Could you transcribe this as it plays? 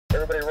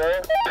Somebody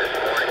roll.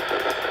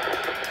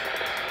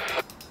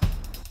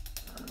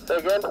 Say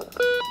again.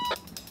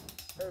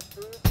 Hey,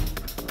 Steve,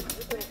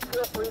 you can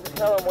feel free to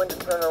tell him when to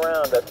turn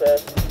around, okay?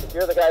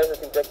 You're the guy who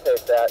can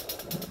dictate that.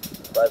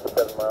 5 to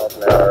 7 miles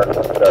an hour,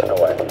 starting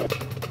away.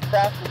 As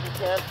fast as you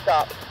can,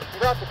 stop. You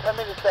don't have to come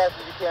in as fast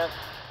as you can.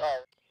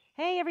 Oh.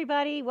 Hey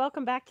everybody,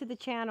 welcome back to the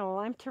channel.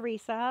 I'm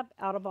Teresa,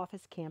 Out of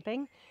Office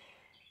Camping.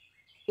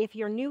 If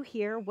you're new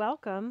here,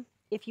 welcome.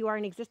 If you are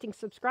an existing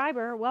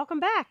subscriber, welcome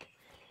back.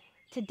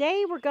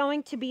 Today we're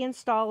going to be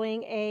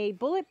installing a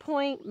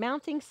Bulletpoint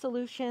Mounting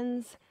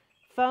Solutions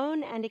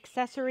phone and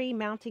accessory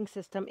mounting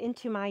system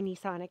into my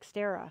Nissan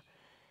Xterra.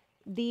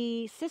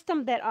 The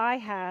system that I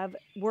have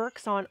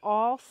works on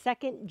all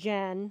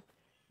second-gen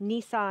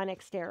Nissan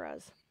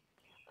Xterras.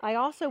 I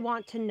also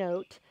want to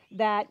note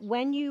that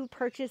when you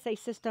purchase a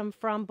system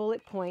from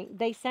Bulletpoint,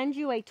 they send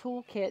you a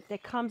toolkit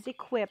that comes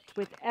equipped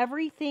with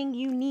everything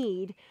you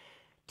need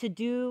to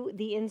do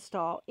the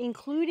install,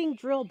 including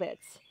drill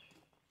bits.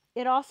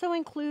 It also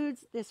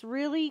includes this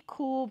really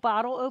cool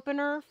bottle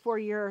opener for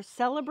your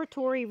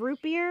celebratory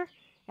root beer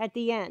at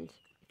the end.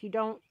 If you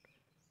don't,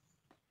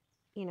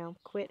 you know,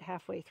 quit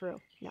halfway through.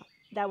 No,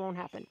 that won't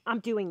happen. I'm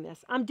doing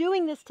this. I'm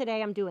doing this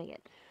today. I'm doing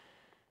it.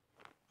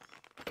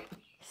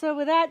 So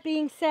with that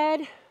being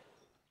said,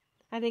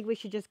 I think we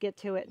should just get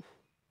to it.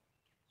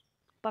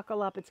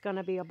 Buckle up. It's going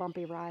to be a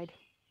bumpy ride.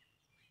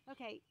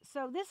 Okay,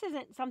 so this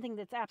isn't something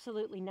that's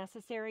absolutely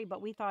necessary,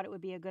 but we thought it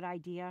would be a good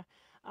idea.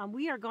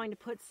 We are going to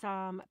put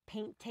some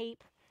paint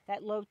tape,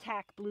 that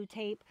low-tack blue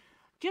tape,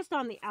 just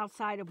on the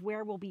outside of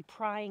where we'll be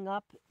prying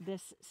up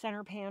this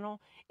center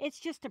panel. It's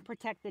just to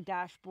protect the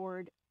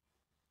dashboard.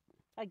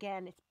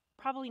 Again, it's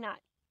probably not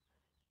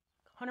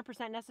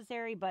 100%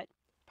 necessary, but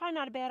probably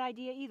not a bad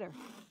idea either.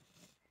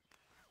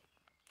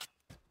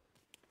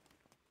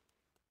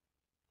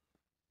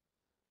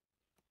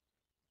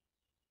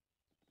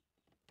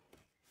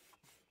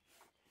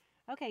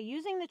 Okay,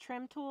 using the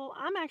trim tool,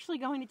 I'm actually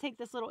going to take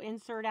this little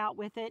insert out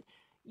with it.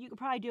 You could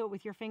probably do it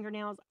with your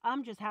fingernails.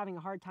 I'm just having a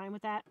hard time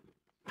with that.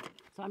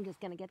 So I'm just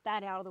going to get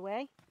that out of the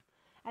way.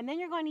 And then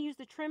you're going to use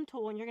the trim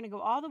tool and you're going to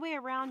go all the way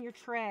around your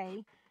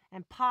tray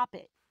and pop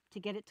it to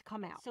get it to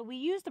come out. So we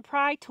use the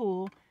pry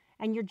tool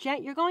and you're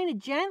going to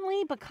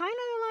gently, but kind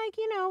of like,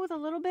 you know, with a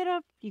little bit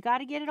of, you got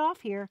to get it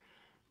off here,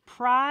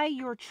 pry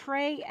your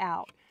tray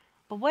out.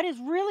 But what is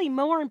really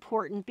more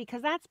important,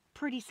 because that's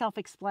pretty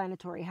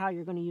self-explanatory how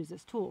you're going to use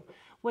this tool.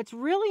 What's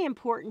really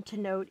important to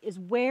note is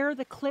where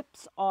the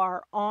clips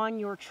are on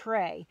your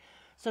tray.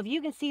 So if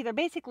you can see, they're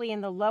basically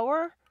in the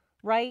lower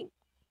right,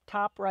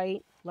 top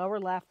right, lower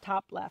left,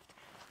 top left.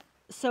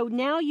 So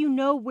now you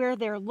know where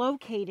they're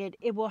located.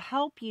 It will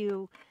help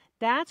you.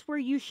 That's where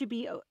you should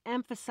be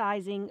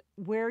emphasizing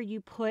where you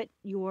put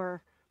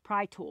your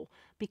pry tool,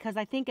 because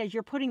I think as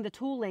you're putting the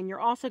tool in,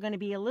 you're also going to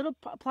be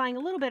applying a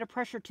little bit of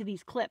pressure to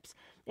these clips.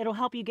 It'll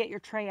help you get your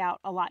tray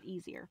out a lot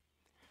easier.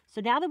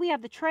 So now that we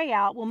have the tray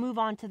out, we'll move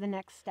on to the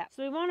next step.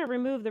 So we want to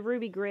remove the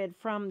Rubi grid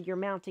from your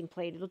mounting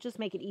plate. It'll just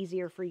make it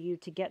easier for you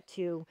to get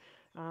to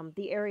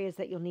the areas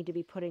that you'll need to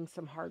be putting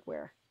some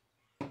hardware.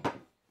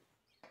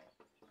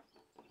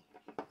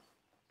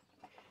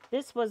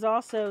 This was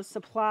also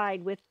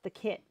supplied with the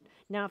kit.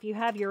 Now if you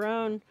have your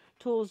own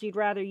tools you'd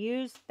rather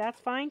use,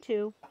 that's fine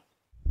too.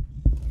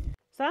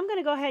 So I'm going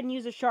to go ahead and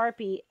use a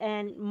Sharpie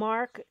and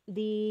mark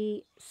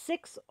the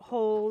 6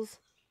 holes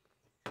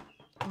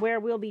where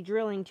we'll be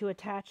drilling to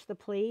attach the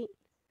plate.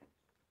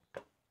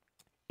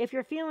 If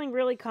you're feeling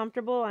really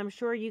comfortable, I'm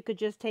sure you could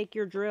just take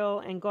your drill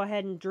and go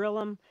ahead and drill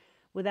them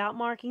without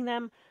marking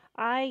them.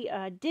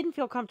 I didn't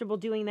feel comfortable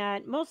doing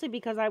that, mostly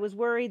because I was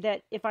worried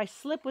that if I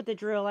slip with the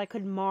drill, I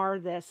could mar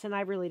this, and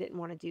I really didn't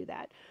want to do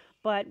that.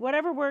 But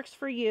whatever works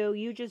for you,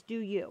 you just do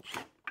you.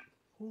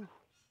 Ooh.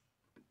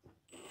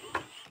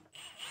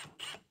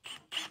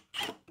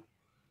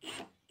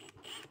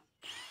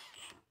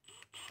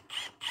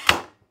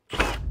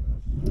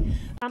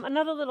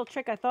 Another little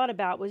trick I thought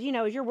about was, you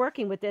know, as you're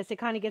working with this, it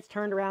kind of gets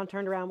turned around,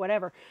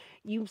 whatever.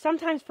 You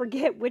sometimes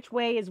forget which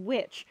way is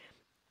which.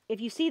 If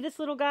you see this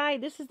little guy,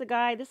 this is the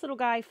guy, this little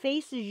guy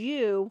faces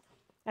you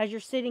as you're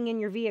sitting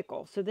in your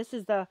vehicle. So this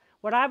is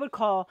what I would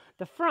call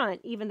the front,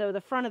 even though the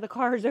front of the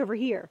car is over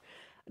here.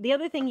 The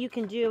other thing you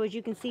can do is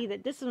you can see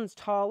that this one's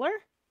taller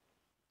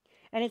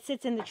and it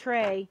sits in the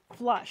tray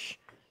flush.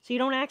 So you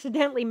don't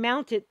accidentally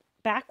mount it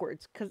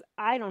backwards, because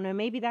I don't know,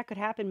 maybe that could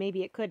happen,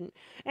 maybe it couldn't.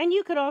 And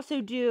you could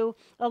also do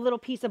a little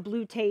piece of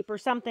blue tape or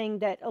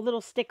something, a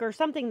little sticker,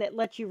 something that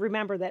lets you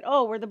remember that,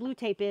 oh, where the blue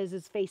tape is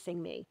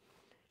facing me.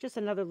 Just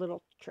another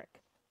little trick.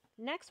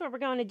 Next, what we're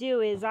going to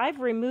do is I've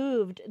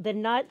removed the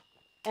nut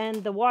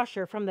and the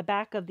washer from the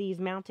back of these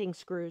mounting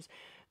screws.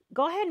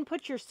 Go ahead and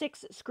put your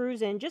 6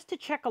 screws in just to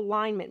check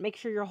alignment. Make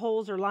sure your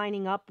holes are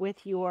lining up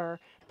with your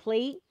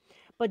plate,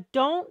 but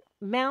don't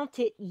mount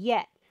it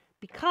yet,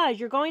 because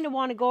you're going to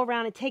want to go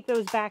around and take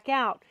those back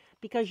out,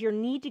 because you'll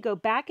need to go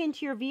back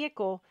into your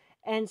vehicle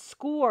and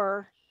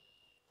score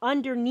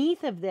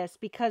underneath of this,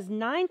 because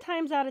 9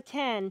 times out of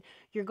 10,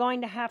 you're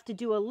going to have to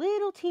do a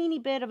little teeny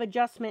bit of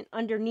adjustment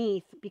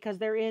underneath, because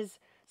there is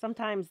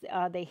sometimes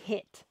they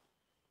hit.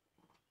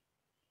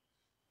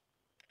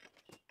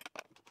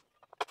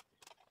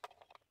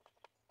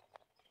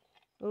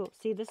 Oh,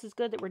 see, this is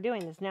good that we're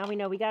doing this. Now we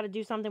know we got to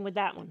do something with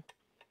that one.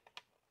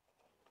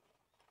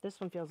 This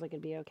one feels like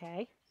it'd be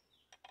okay.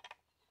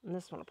 And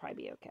this one will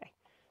probably be okay.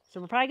 So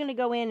we're probably going to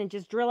go in and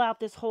just drill out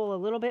this hole a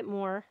little bit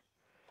more,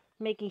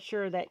 making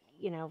sure that,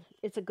 you know,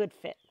 it's a good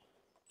fit.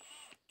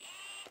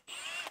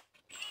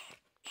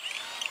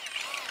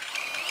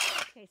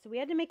 Okay, so we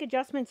had to make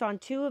adjustments on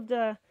 2 of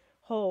the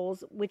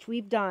holes, which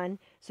we've done.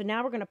 So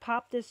now we're going to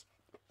pop this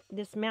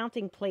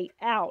mounting plate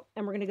out,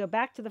 and we're going to go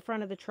back to the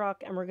front of the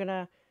truck, and we're going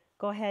to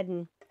go ahead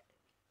and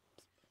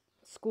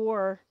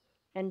score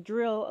and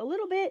drill a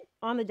little bit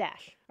on the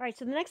dash. All right,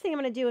 so the next thing I'm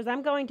going to do is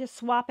I'm going to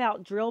swap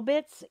out drill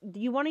bits.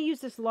 You want to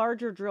use this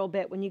larger drill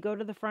bit when you go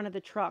to the front of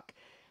the truck,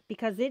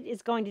 because it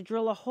is going to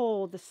drill a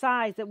hole the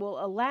size that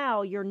will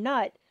allow your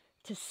nut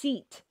to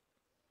seat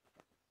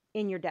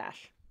in your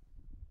dash.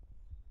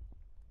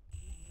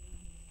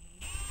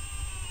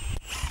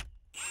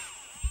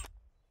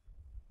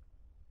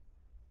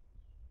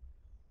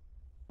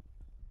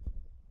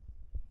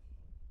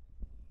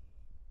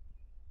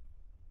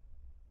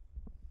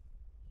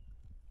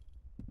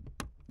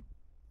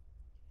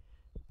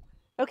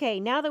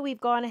 Okay, now that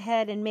we've gone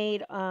ahead and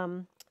made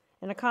an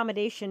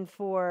accommodation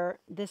for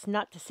this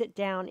nut to sit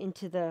down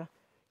into the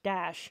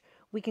dash,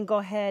 we can go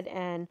ahead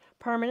and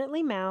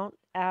permanently mount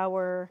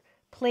our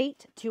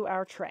plate to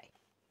our tray.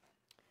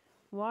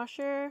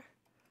 Washer,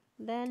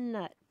 then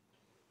nut.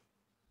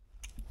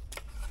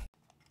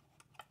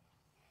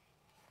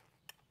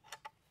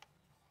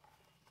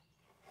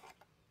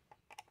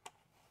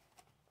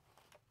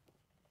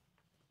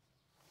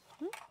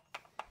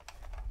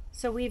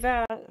 So we've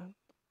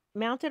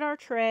mounted our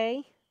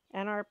tray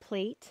and our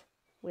plate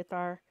with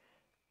our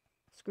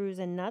screws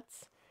and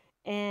nuts,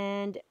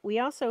 and we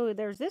also,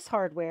 there's this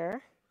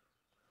hardware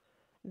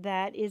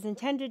that is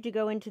intended to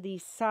go into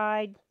these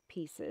side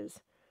pieces.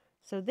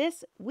 So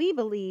this, we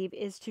believe,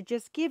 is to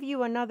just give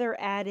you another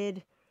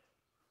added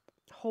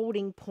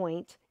holding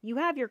point. You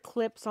have your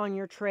clips on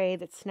your tray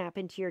that snap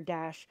into your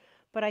dash,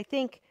 but I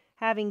think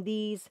having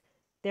these,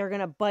 they're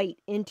going to bite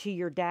into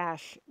your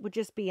dash, would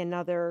just be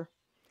another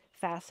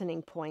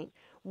fastening point.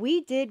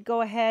 We did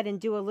go ahead and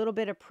do a little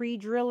bit of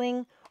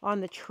pre-drilling on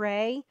the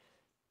tray.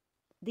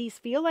 These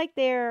feel like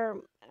they're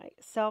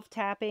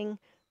self-tapping,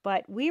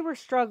 but we were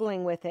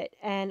struggling with it,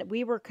 and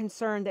we were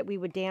concerned that we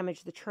would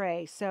damage the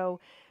tray. So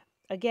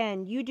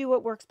again, you do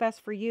what works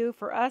best for you.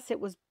 For us, it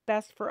was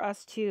best for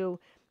us to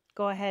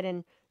go ahead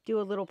and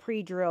do a little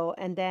pre-drill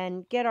and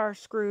then get our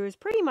screws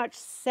pretty much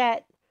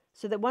set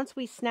so that once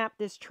we snap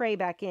this tray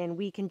back in,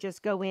 we can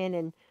just go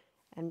in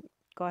and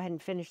go ahead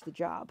and finish the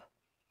job.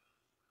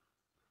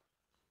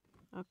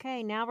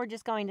 Okay, now we're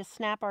just going to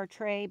snap our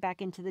tray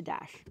back into the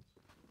dash.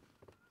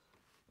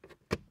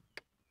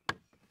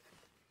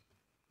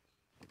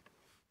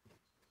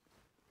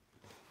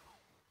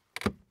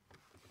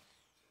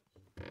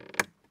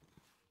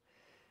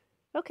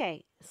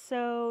 Okay,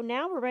 so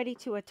now we're ready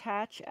to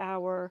attach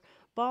our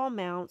ball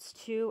mounts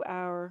to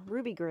our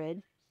Ruby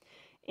grid.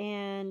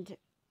 And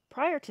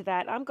prior to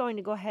that, I'm going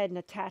to go ahead and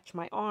attach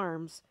my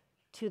arms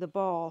to the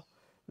ball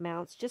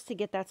mounts just to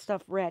get that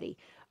stuff ready.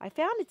 I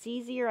found it's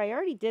easier, I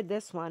already did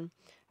this one,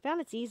 I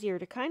found it's easier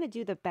to kind of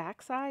do the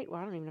backside,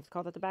 well, I don't even have to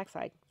call that the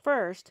backside,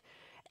 first,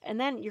 and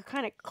then you're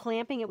kind of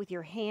clamping it with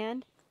your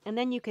hand, and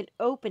then you can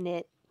open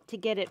it to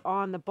get it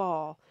on the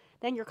ball.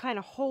 Then you're kind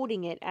of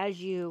holding it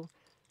as you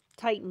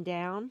tighten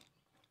down.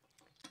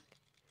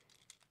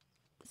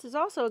 This is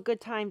also a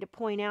good time to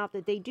point out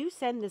that they do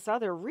send this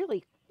other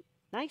really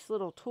nice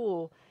little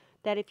tool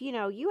that if you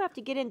know you have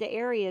to get into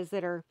areas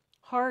that are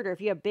harder,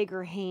 if you have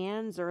bigger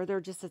hands or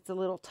they're just, it's a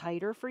little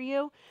tighter for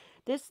you,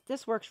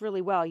 this works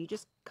really well. You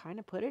just kind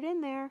of put it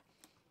in there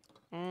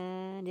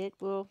and it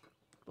will,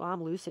 well,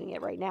 I'm loosening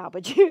it right now,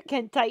 but you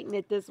can tighten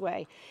it this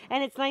way.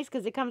 And it's nice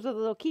because it comes with a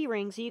little key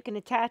ring, so you can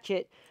attach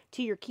it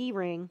to your key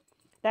ring.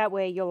 That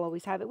way you'll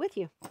always have it with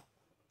you.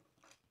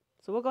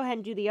 So we'll go ahead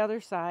and do the other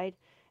side,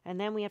 and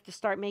then we have to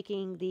start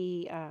making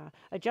the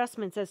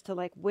adjustments as to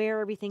like where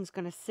everything's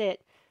going to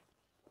sit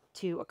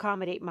to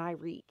accommodate my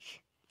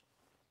reach.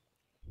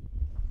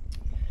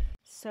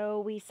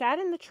 So we sat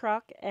in the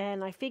truck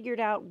and I figured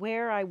out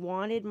where I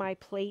wanted my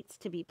plates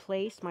to be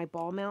placed, my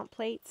ball mount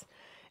plates.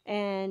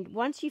 And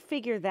once you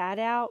figure that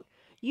out,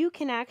 you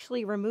can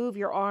actually remove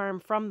your arm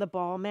from the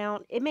ball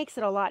mount. It makes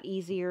it a lot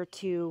easier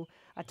to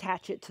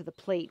attach it to the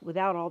plate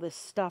without all this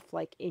stuff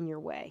like in your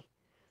way.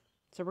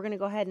 So we're going to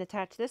go ahead and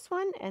attach this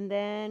one, and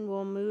then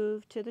we'll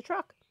move to the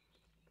truck.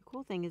 The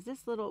cool thing is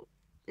this little,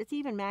 it's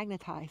even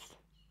magnetized.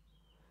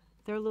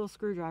 Their little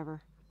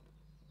screwdriver.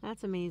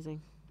 That's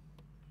amazing.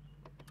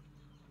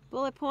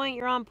 Bullet point,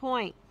 you're on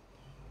point.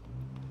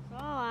 So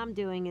all I'm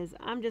doing is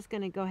I'm just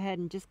going to go ahead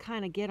and just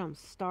kind of get them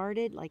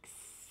started, like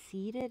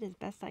seated as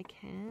best I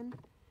can.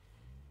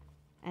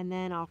 And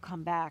then I'll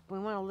come back. We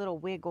want a little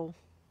wiggle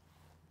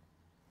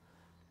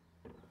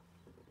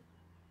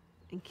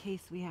in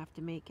case we have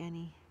to make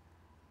any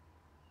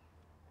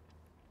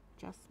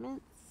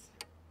adjustments.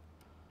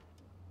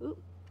 Ooh.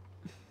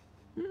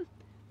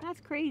 That's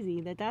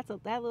crazy that that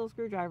little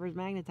screwdriver is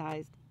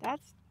magnetized.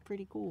 That's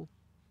pretty cool.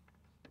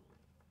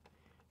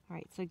 All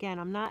right, so again,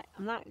 I'm not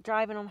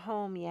driving them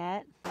home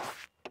yet.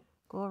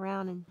 Go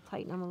around and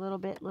tighten them a little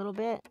bit.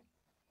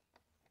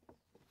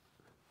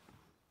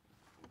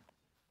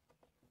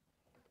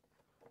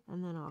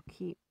 And then I'll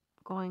keep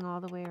going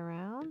all the way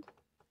around.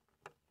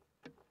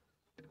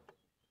 I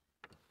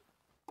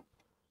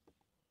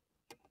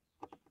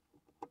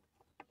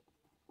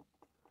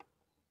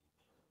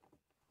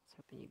was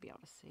hoping you'd be able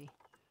to see.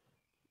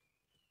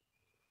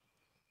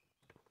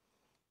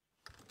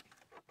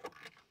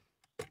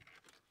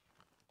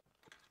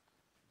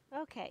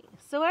 Okay,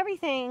 so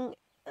everything,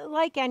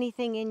 like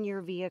anything in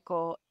your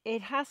vehicle,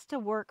 it has to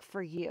work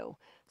for you.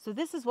 So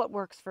this is what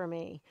works for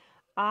me.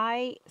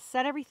 I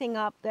set everything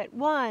up that,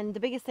 one, the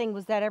biggest thing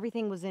was that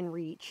everything was in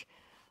reach.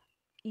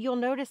 You'll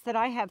notice that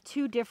I have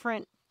two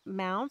different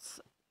mounts,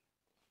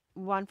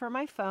 one for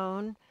my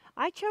phone.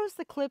 I chose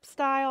the clip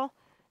style.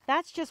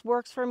 That just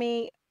works for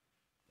me.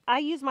 I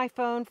use my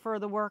phone for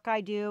the work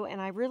I do,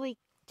 and I really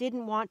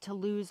didn't want to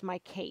lose my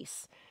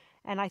case.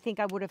 And I think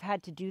I would have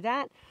had to do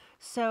that.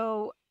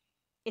 So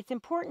it's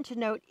important to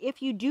note,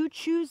 if you do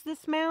choose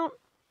this mount,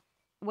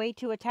 way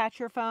to attach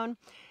your phone,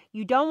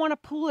 you don't want to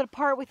pull it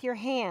apart with your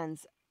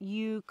hands.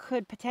 You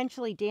could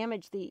potentially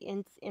damage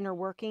the inner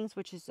workings,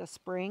 which is a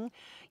spring.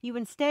 You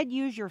instead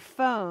use your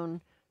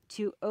phone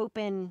to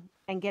open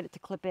and get it to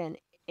clip in.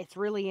 It's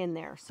really in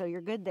there, so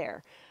you're good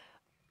there.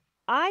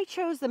 I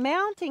chose the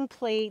mounting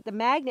plate, the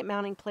magnet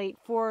mounting plate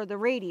for the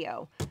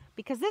radio,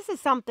 because this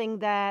is something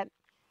that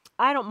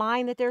I don't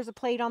mind that there's a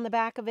plate on the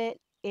back of it.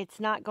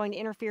 It's not going to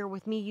interfere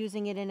with me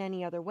using it in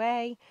any other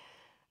way.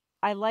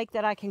 I like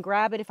that I can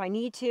grab it if I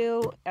need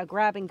to, a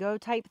grab and go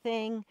type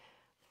thing.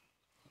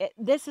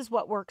 This is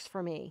what works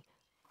for me.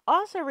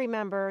 Also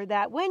remember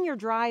that when you're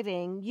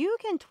driving, you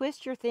can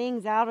twist your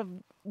things out of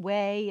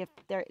way if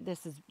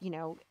this is, you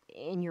know,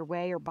 in your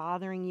way or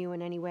bothering you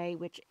in any way,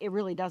 which it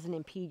really doesn't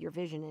impede your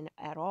vision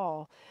at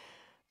all.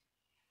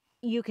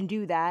 You can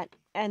do that.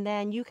 And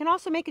then you can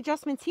also make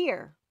adjustments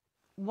here.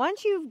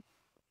 Once you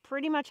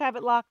pretty much have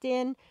it locked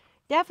in,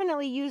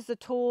 definitely use the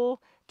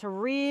tool to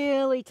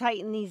really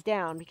tighten these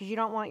down, because you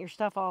don't want your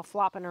stuff all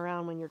flopping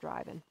around when you're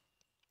driving.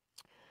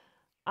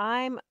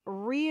 I'm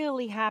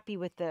really happy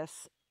with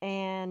this,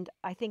 and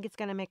I think it's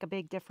going to make a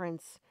big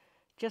difference.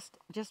 Just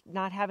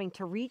not having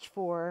to reach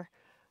for,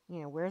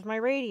 you know, where's my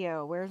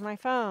radio? Where's my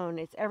phone?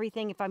 It's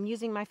everything. If I'm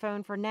using my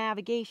phone for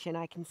navigation,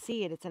 I can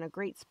see it. It's in a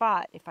great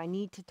spot. If I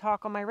need to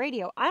talk on my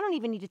radio, I don't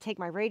even need to take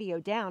my radio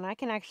down. I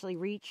can actually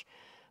reach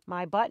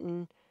my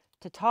button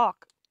to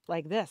talk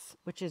like this,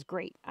 which is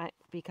great,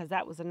 because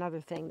that was another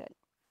thing that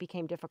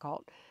became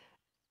difficult.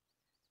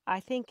 I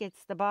think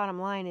it's the bottom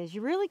line is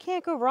you really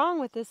can't go wrong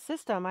with this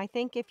system. I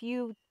think if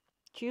you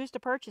choose to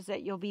purchase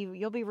it, you'll be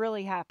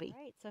really happy.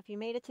 All right, so if you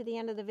made it to the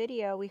end of the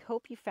video, we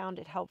hope you found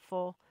it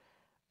helpful.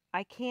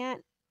 I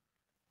can't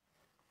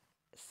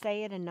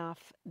say it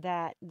enough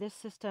that this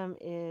system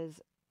is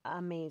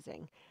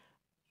amazing.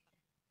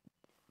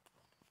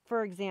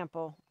 For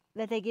example,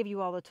 that they give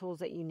you all the tools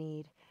that you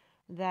need,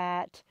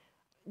 that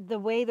the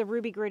way the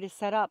Rubi grid is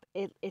set up,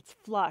 it's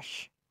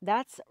flush.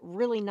 That's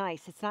really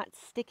nice. It's not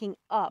sticking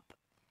up.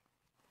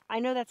 I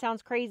know that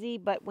sounds crazy,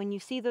 but when you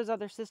see those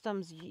other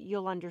systems,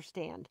 you'll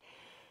understand.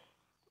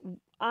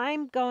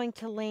 I'm going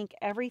to link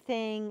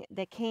everything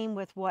that came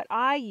with what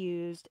I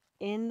used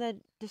in the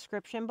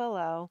description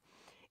below.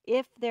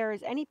 If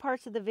there's any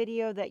parts of the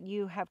video that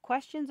you have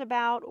questions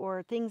about,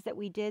 or things that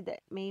we did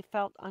that may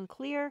felt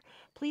unclear,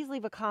 please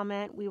leave a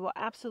comment. We will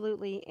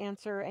absolutely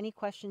answer any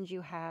questions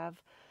you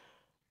have.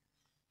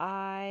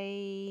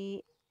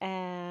 I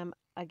am,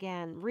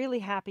 again, really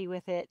happy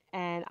with it,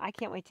 and I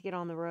can't wait to get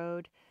on the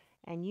road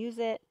and use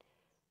it.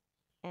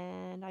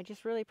 And I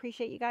just really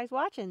appreciate you guys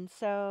watching.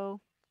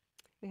 So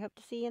we hope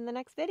to see you in the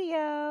next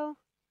video.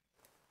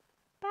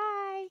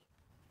 Bye.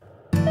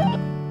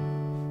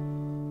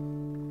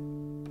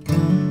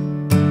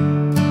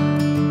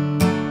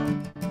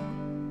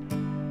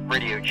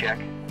 Radio check.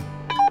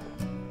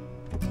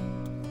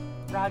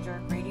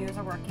 Roger, radios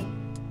are working.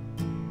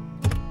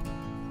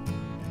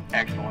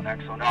 Excellent,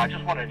 excellent. No, I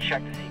just wanted to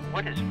check to see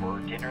what is for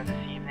dinner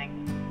this evening.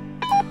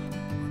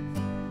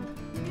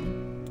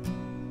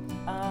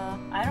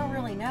 I don't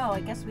really know. I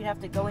guess we'd have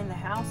to go in the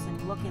house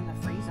and look in the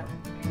freezer.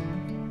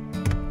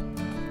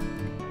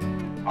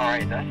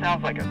 Alright, that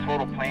sounds like a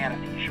total plan. I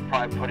think you should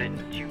probably put it in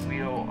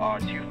two-wheel,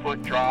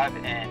 2-foot drive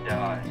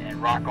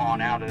and rock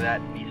on out of that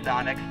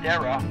Nissan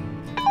Xterra.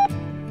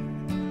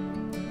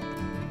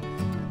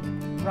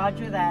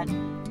 Roger that.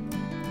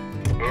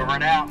 Over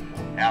and out.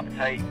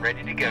 Appetite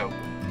ready to go.